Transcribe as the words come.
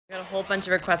We got a whole bunch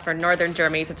of requests for northern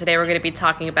Germany, so today we're going to be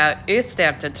talking about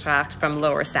Tracht from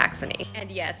Lower Saxony.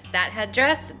 And yes, that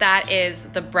headdress, that is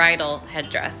the bridal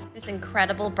headdress. This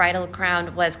incredible bridal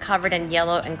crown was covered in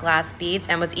yellow and glass beads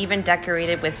and was even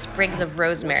decorated with sprigs of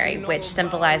rosemary, which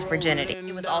symbolized virginity.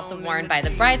 It was also worn by the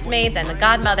bridesmaids and the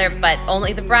godmother, but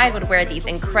only the bride would wear these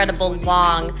incredible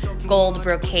long gold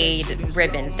brocade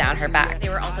ribbons down her back. They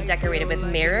were also decorated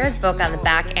with mirrors, both on the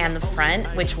back and the front,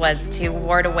 which was to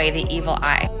ward away the evil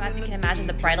eye. As you can imagine,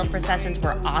 the bridal processions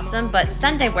were awesome, but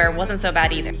Sunday wear wasn't so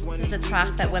bad either. This is the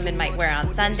tracht that women might wear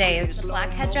on Sundays. The black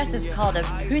headdress is called a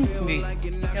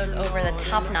punzmütze. It goes over the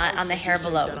top knot on the hair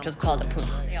below, which was called a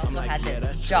punz. They also had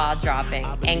this jaw-dropping,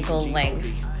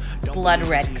 ankle-length,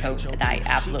 blood-red coat that I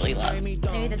absolutely love.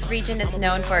 Anyway, this region is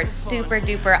known for its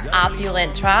super-duper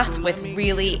opulent tracht with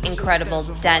really incredible,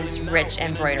 dense, rich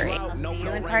embroidery. I'll see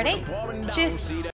you in part 8. Tschüss!